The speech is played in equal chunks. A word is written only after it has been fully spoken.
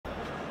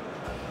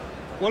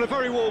Well, a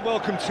very warm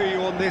welcome to you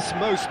on this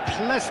most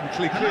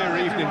pleasantly clear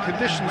evening.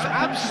 Conditions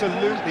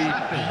absolutely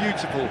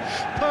beautiful.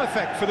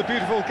 Perfect for the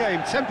beautiful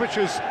game.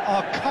 Temperatures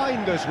are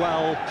kind as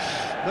well.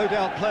 No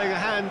doubt playing a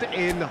hand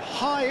in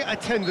high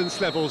attendance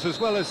levels as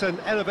well as an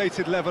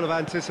elevated level of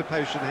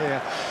anticipation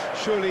here.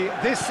 Surely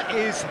this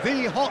is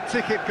the hot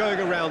ticket going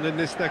around in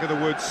this neck of the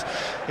woods.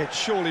 It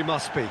surely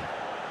must be.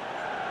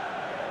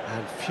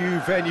 And few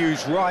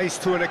venues rise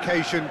to an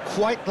occasion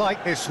quite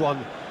like this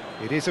one.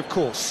 It is, of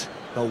course,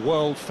 the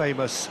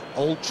world-famous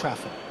Old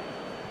Trafford.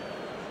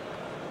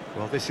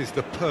 Well, this is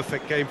the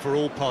perfect game for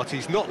all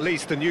parties, not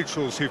least the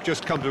neutrals who've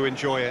just come to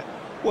enjoy it.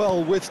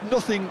 Well, with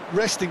nothing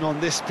resting on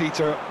this,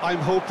 Peter, I'm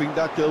hoping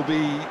that there'll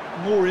be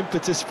more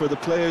impetus for the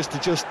players to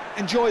just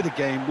enjoy the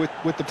game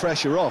with the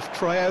pressure off,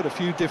 try out a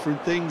few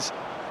different things,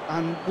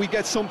 and we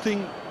get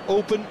something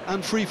open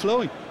and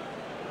free-flowing.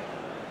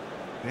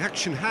 The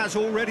action has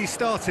already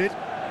started.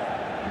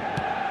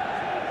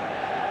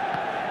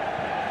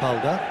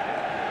 Balda.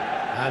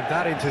 And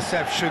that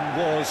interception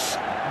was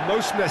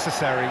most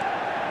necessary.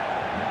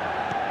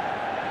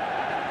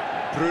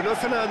 Bruno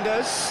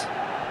Fernandes.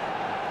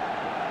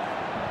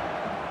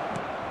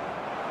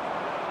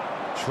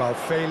 Joao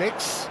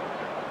Felix.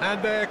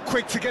 And they're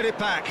quick to get it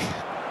back.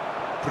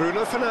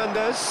 Bruno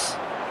Fernandes.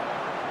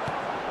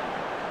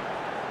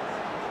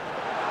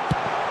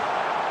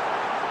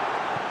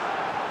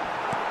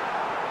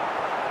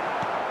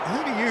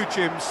 Who do you,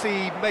 Jim,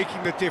 see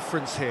making the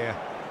difference here?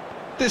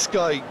 This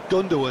guy,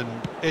 Gundogan,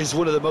 is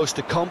one of the most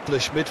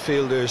accomplished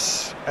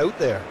midfielders out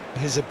there.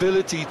 His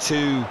ability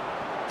to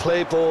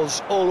play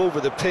balls all over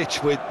the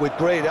pitch with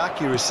great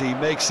accuracy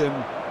makes him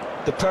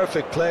the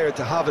perfect player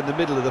to have in the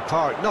middle of the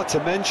park, not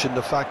to mention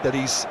the fact that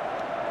he's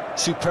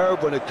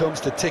superb when it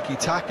comes to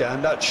tiki-taka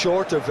and that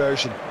shorter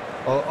version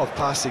of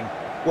passing.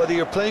 Whether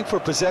you're playing for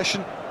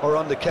possession or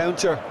on the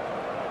counter,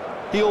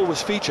 he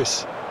always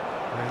features.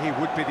 Well, he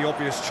would be the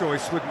obvious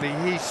choice, wouldn't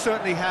he? He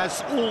certainly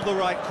has all the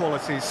right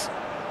qualities.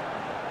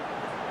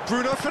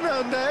 Bruno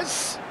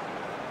Fernandes.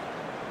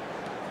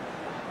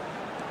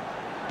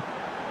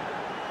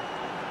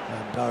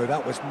 And no,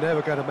 that was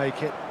never going to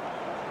make it.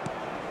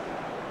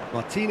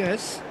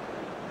 Martinez.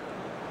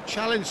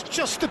 Challenged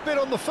just a bit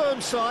on the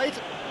firm side.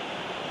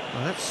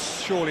 Well,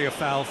 that's surely a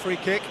foul. Free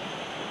kick.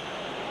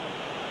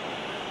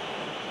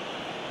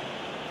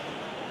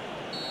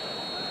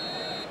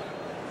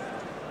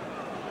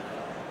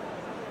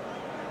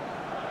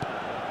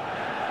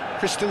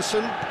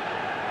 Christensen.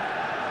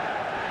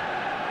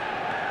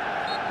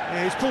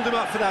 Yeah, he's pulled him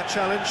up for that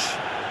challenge.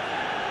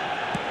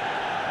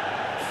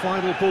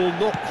 Final ball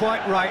not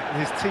quite right, and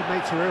his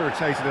teammates are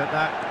irritated at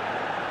that.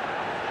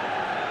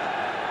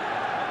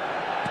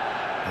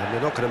 And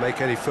they're not going to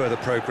make any further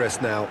progress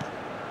now.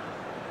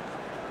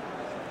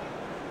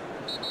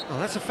 Oh,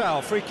 that's a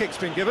foul. Free kick's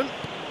been given.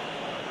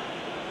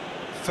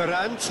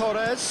 Ferran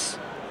Torres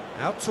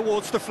out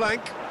towards the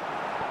flank.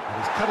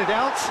 And he's cut it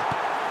out.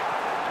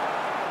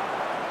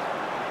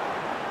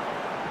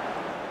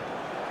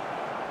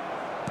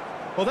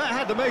 Well, that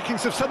had the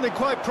makings of something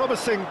quite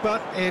promising,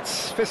 but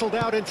it's fizzled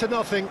out into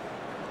nothing.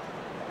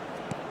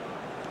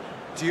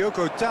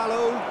 Diogo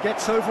Dalot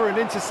gets over and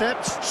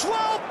intercepts.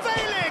 Joao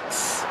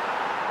Felix!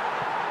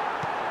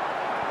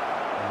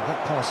 Oh,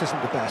 that pass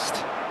isn't the best.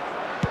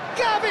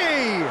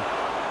 Gavi!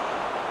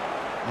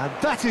 And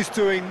that is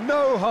doing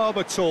no harm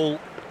at all.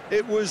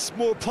 It was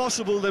more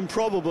possible than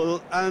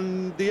probable,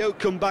 and the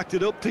outcome backed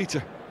it up,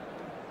 Peter.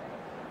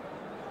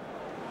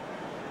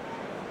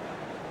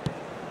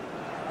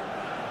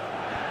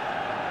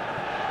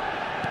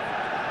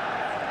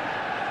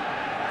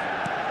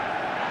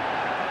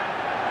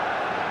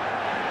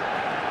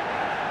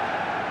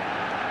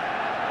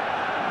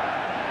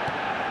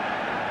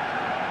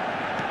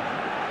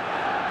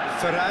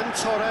 Ferran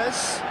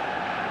Torres.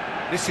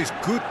 This is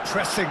good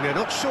pressing, they're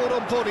not short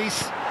on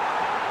bodies.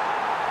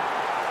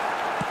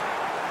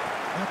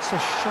 That's a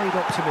shade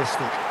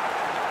optimistic.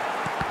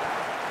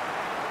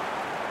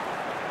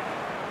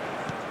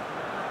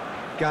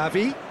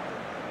 Gavi.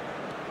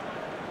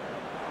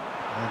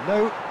 And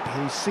no,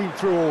 he's seen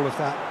through all of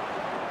that.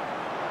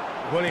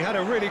 Well, he had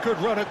a really good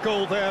run at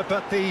goal there,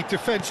 but the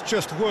defence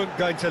just weren't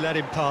going to let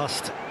him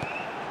past.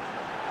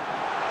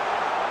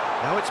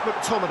 Now it's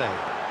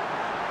McTominay.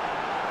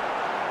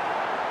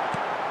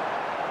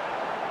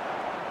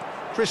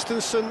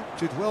 Christensen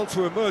did well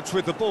to emerge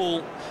with the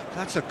ball.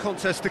 That's a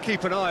contest to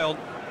keep an eye on.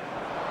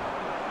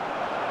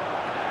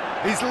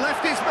 He's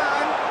left his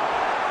man.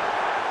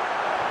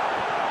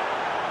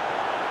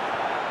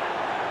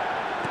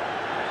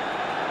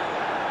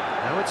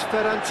 Now it's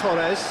Ferran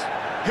Torres.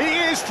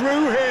 He is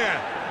through here.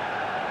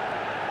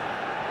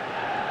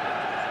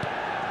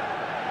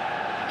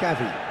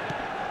 Gavi.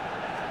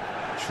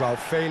 Joao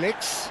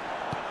Felix.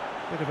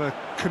 Bit of a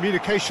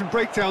communication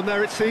breakdown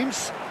there, it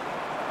seems.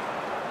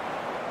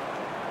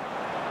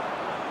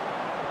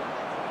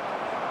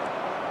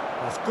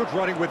 That's good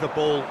running with the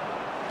ball.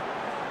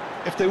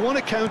 If they want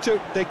to counter,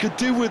 they could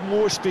do with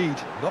more speed.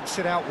 Knocks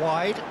it out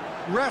wide.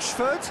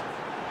 Rashford.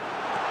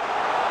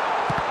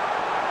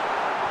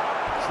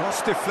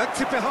 pass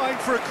deflected behind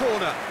for a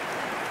corner.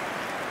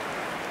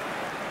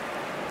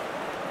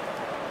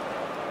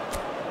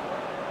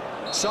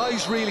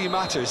 Size really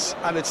matters,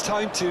 and it's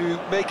time to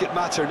make it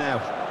matter now.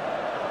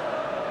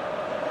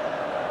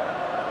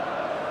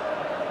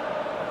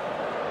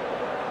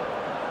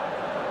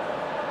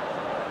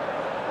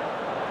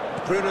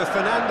 Bruno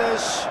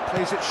Fernandes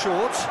plays it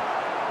short.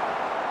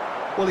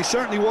 Well, he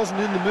certainly wasn't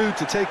in the mood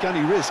to take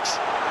any risks.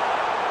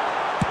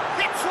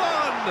 Hits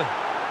one!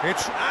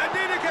 It's and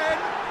in again!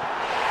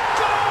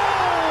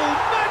 Goal!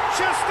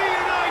 Manchester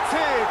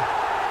United!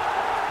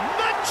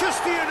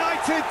 Manchester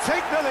United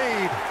take the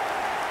lead!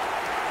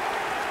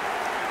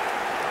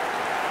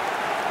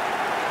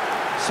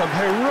 Some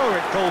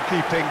heroic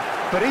goalkeeping,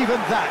 but even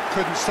that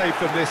couldn't save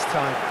them this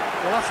time.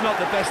 Well, that's not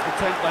the best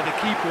attempt by the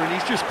keeper, and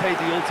he's just paid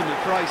the ultimate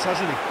price,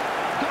 hasn't he?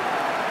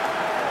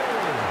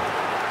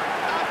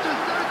 After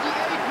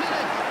 38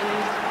 minutes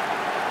is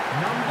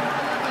number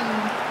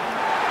 11.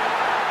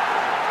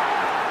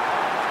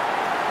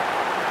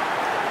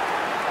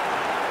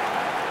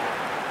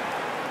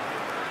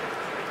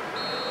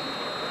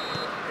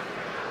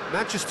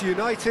 Manchester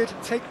United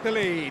take the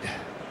lead.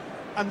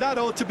 And that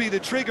ought to be the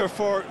trigger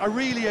for a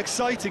really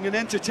exciting and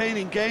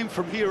entertaining game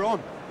from here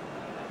on.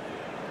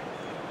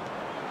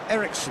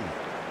 Eriksen.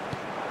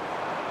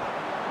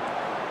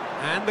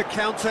 And the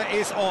counter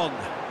is on.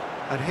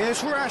 And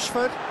here's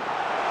Rashford.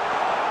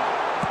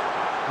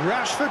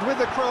 Rashford with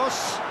the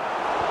cross.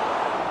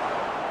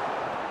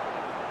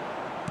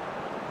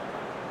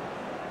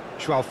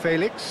 Joao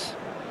Felix.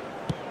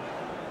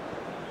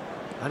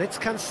 And it's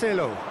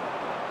Cancelo.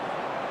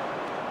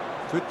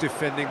 Good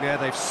defending there,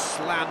 they've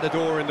slammed the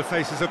door in the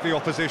faces of the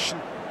opposition.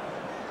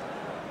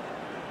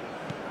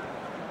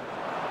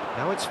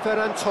 Now it's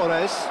Ferran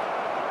Torres.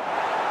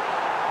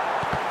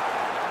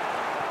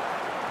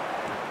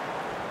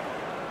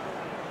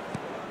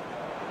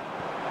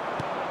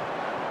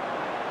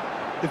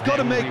 They've got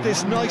to make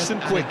this nice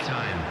and quick.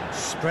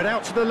 Spread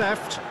out to the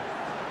left.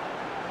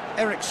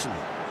 Eriksen.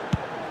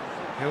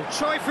 He'll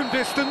try from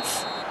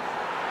distance.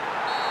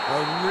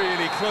 A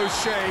really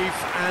close shave,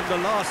 and the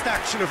last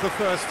action of the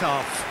first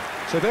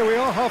half. So there we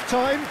are,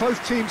 half-time.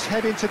 Both teams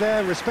head into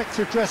their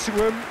respective dressing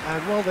room,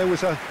 and while there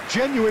was a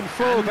genuine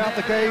flow about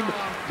the game,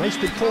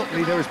 most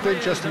importantly, there has been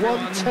just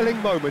one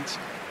telling moment.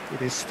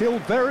 It is still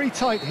very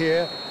tight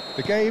here.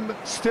 The game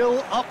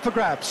still up for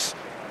grabs.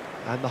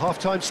 And the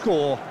half-time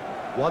score,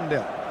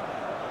 1-0.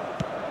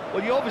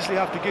 Well, you obviously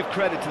have to give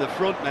credit to the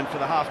front men for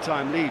the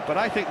half-time lead, but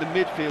I think the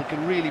midfield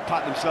can really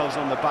pat themselves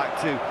on the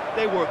back too.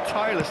 They work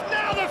tireless.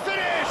 Now the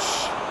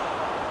finish!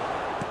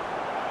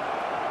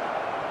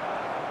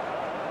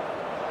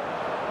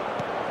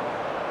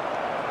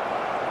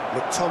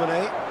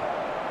 McTominay.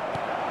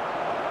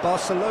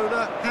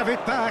 Barcelona have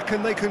it back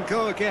and they can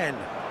go again.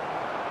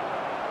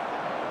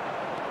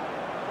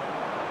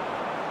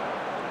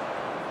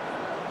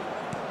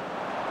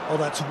 Oh,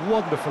 that's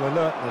wonderful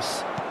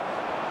alertness.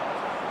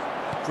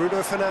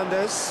 Bruno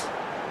Fernandes.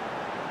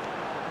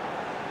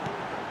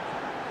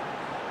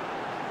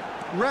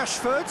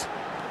 Rashford.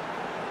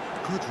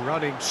 Good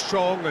running,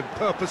 strong and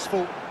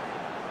purposeful.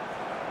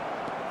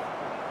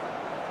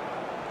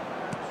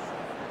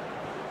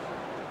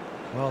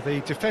 Well, the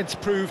defence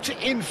proved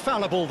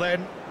infallible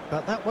then,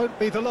 but that won't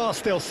be the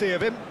last they'll see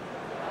of him.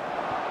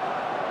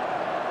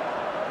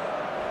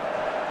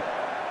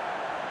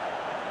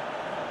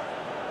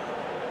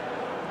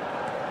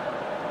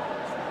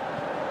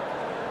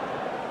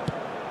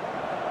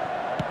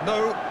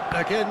 No,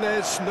 again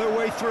there's no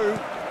way through.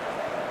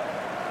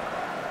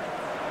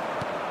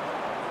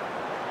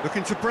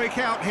 Looking to break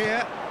out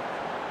here.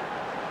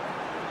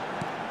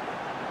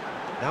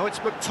 Now it's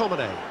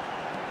McTominay.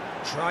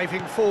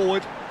 Driving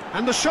forward.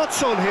 And the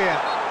shot's on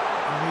here.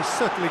 And he's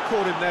certainly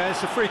caught him there.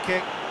 It's a free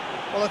kick.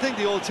 Well, I think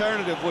the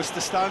alternative was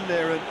to stand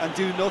there and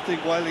do nothing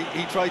while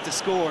he tried to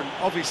score, and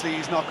obviously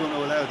he's not going to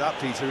allow that,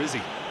 Peter, is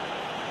he?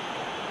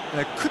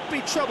 There could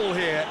be trouble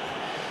here.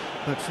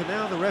 But for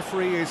now, the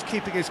referee is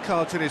keeping his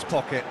cards in his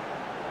pocket.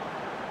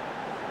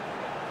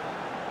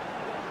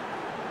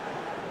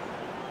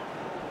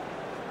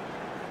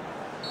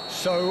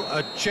 So,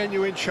 a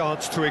genuine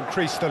chance to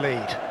increase the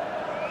lead.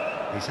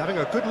 He's having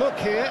a good look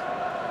here.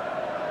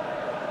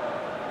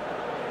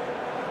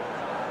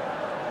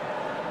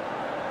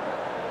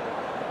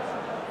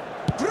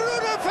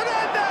 Bruno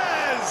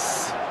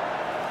Fernandes!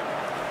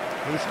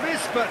 He's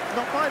missed, but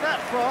not by that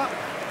far.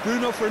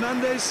 Bruno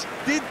Fernandes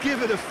did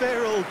give it a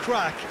fair old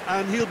crack,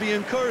 and he'll be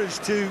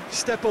encouraged to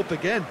step up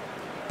again.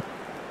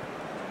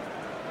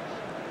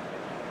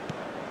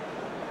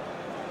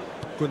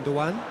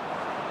 Gundogan.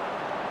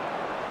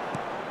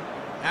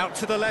 Out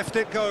to the left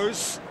it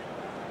goes.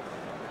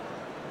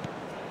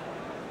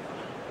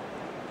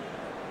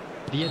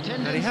 The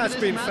attendance And he has for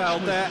this been match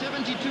fouled was there.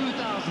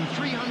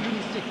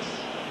 72,306.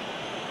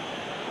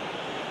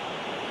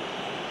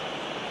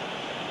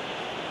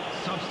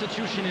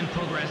 Substitution in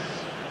progress.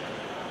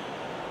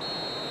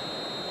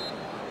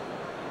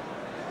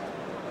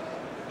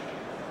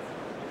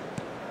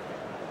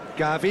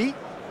 Gavi.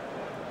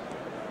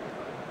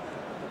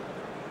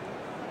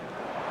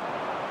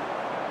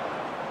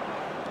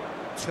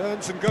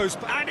 Turns and goes,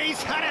 and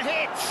he's had a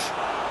hit!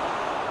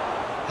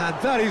 And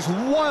that is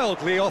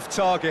wildly off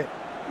target.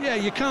 Yeah,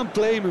 you can't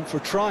blame him for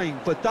trying,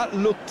 but that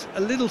looked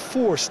a little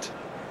forced.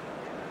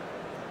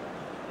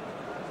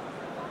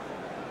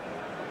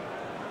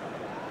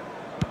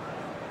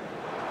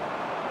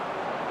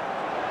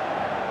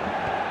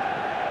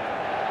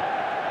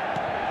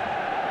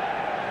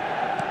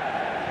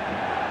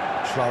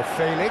 Joao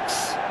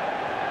Felix.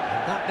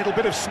 And that little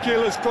bit of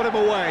skill has got him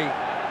away.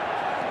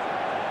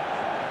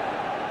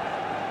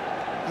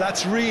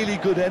 That's really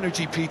good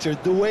energy, Peter,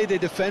 the way they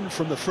defend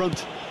from the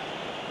front.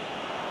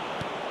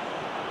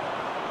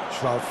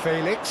 Joao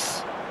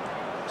Felix.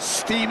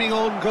 Steaming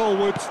on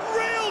goalwards.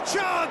 Real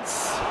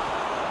chance!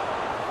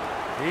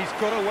 He's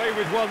got away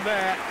with one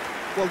there.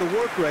 Well, the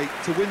work rate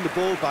to win the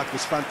ball back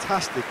was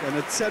fantastic, and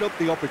it set up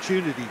the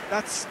opportunity.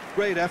 That's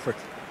great effort.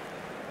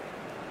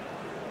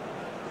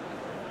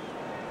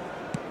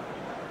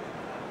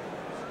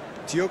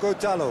 Diogo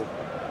Dalot.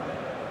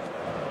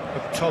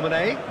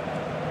 McTominay.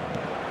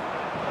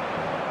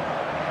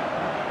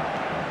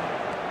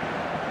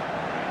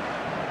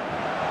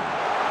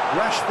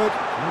 Rashford,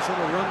 who's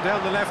on a run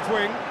down the left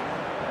wing.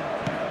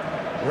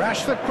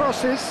 Rashford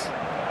crosses.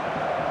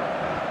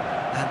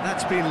 And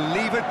that's been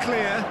levered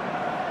clear.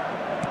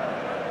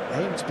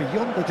 Aims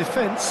beyond the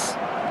defence.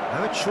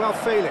 Now it's Joao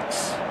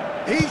Felix.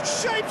 He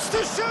shapes to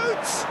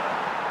shoot!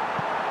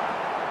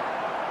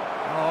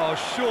 Oh,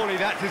 surely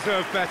that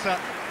deserved better.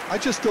 I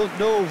just don't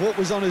know what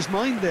was on his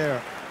mind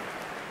there.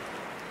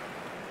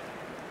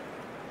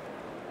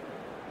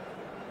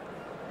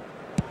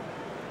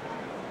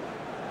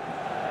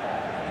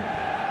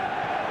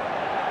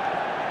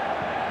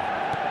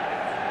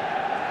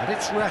 And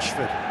it's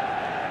Rashford.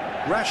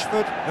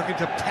 Rashford looking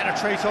to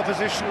penetrate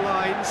opposition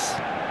lines.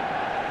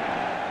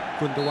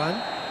 Gundogan.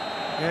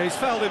 Yeah, he's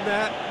fouled him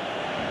there.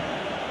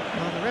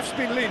 Well, the ref's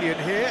been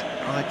lenient here.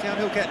 I doubt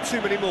he'll get too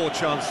many more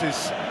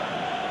chances.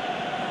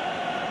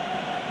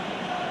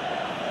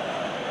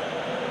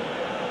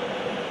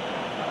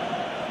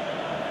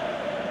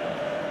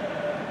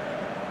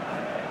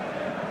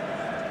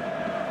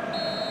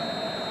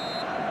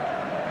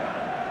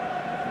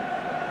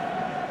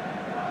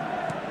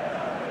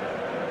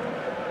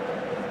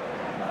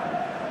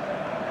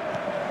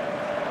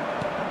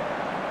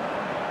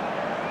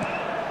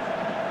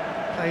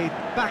 Played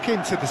back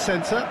into the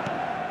centre.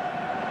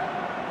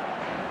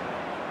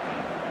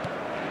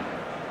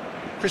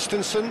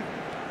 Christensen.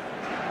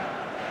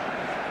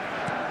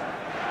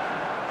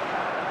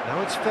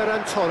 Now it's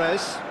Ferran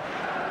Torres.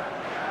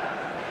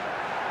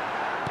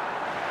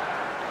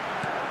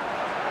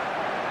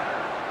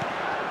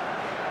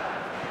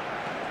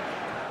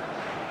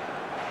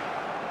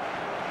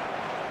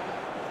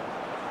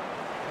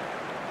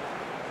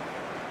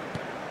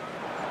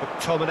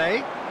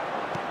 McTominay.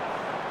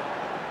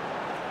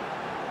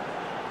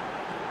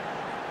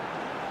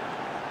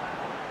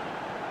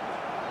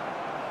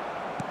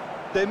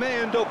 They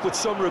may end up with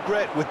some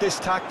regret with this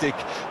tactic,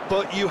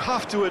 but you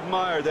have to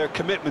admire their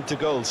commitment to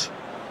goals.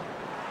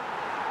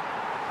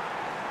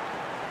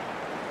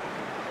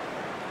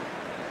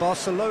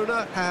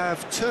 Barcelona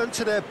have turned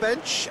to their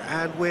bench,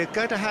 and we're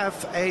going to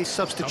have a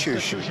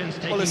substitution.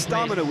 Well, his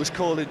stamina was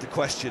called into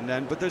question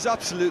then, but there's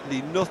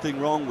absolutely nothing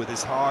wrong with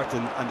his heart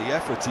and the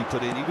efforts he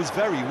put in. He was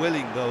very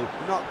willing, though,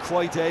 not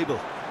quite able.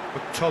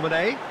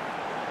 McTominay.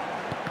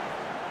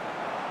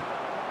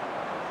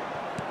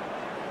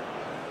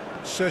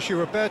 Sergio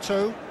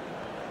Roberto.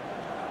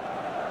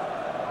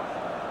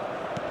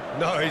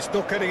 No, he's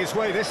not getting his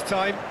way this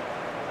time.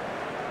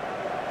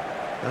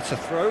 That's a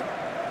throw.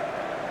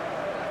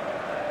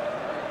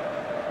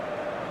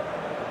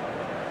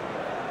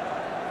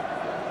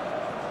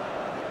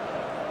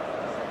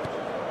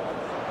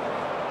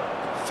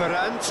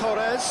 Ferran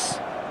Torres.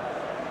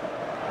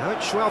 Now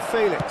it's Joao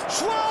Felix.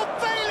 Joao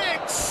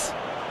Felix!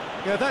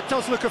 Yeah, that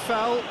does look a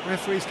foul.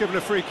 Referee's given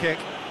a free kick.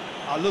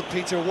 Look,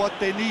 Peter, what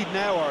they need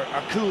now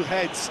are cool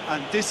heads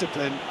and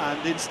discipline,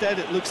 and instead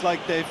it looks like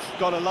they've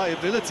got a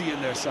liability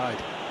in their side.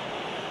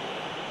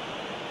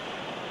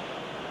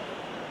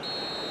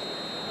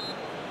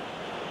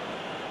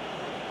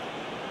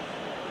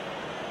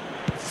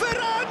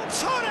 Ferran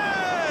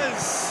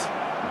Torres!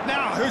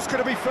 Now, who's going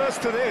to be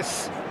first to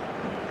this?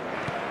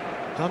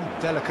 Done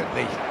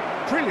delicately,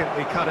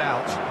 brilliantly cut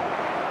out.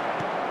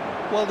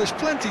 Well, there's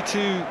plenty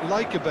to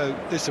like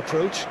about this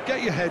approach.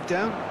 Get your head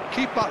down,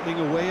 keep battling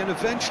away, and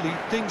eventually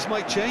things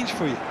might change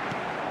for you.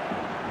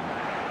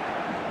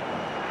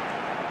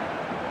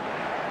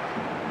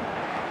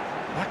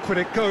 Backward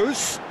it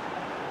goes.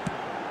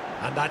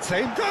 And that's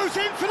aim goes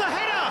in for the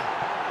header!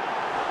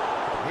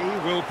 He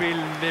will be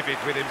livid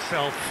with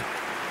himself.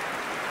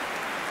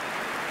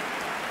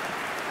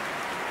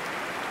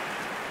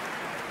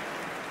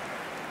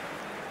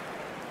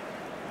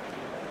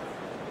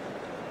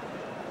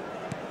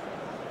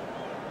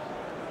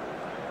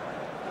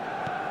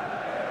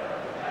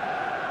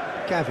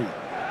 Gavi.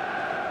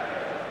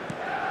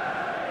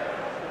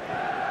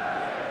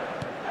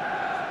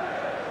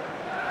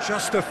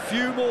 Just a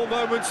few more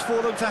moments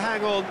for them to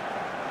hang on.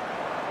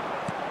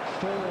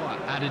 4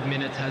 added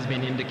minutes has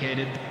been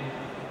indicated.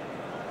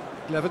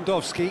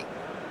 Lewandowski.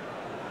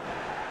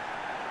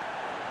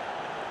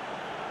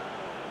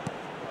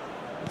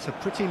 It's a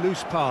pretty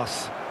loose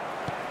pass.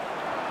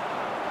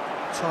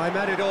 Time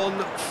added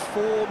on,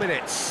 4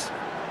 minutes.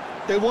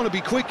 They want to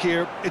be quick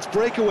here. It's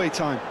breakaway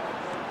time.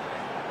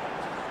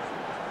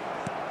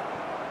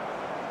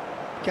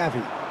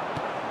 Gavi.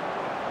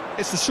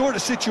 It's the sort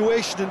of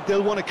situation that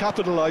they'll want to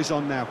capitalise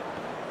on now.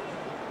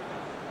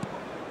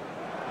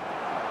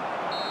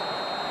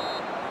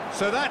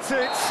 So that's it.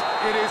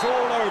 It is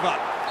all over.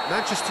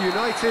 Manchester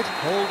United,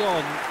 hold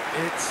on.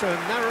 It's a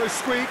narrow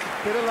squeak,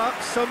 bit of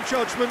luck, some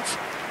judgment.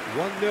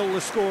 1-0 the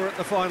score at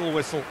the final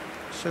whistle.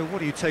 So what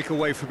do you take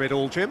away from it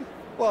all, Jim?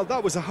 Well,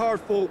 that was a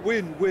hard-fought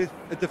win with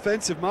a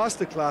defensive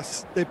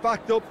masterclass. They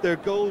backed up their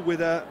goal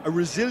with a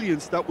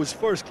resilience that was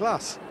first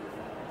class.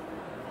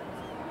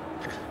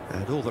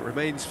 And all that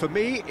remains for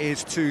me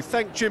is to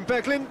thank Jim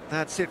Beglin.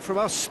 That's it from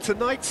us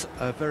tonight.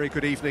 A very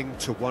good evening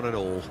to one and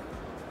all.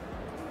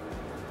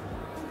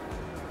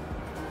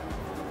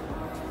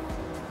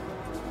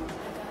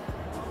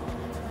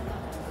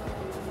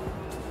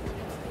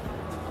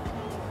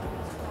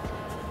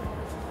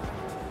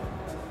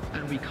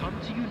 And we come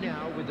to you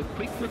now with a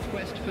quick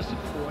request for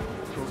support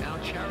from our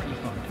charity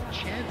fund,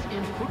 Chance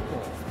in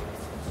Football.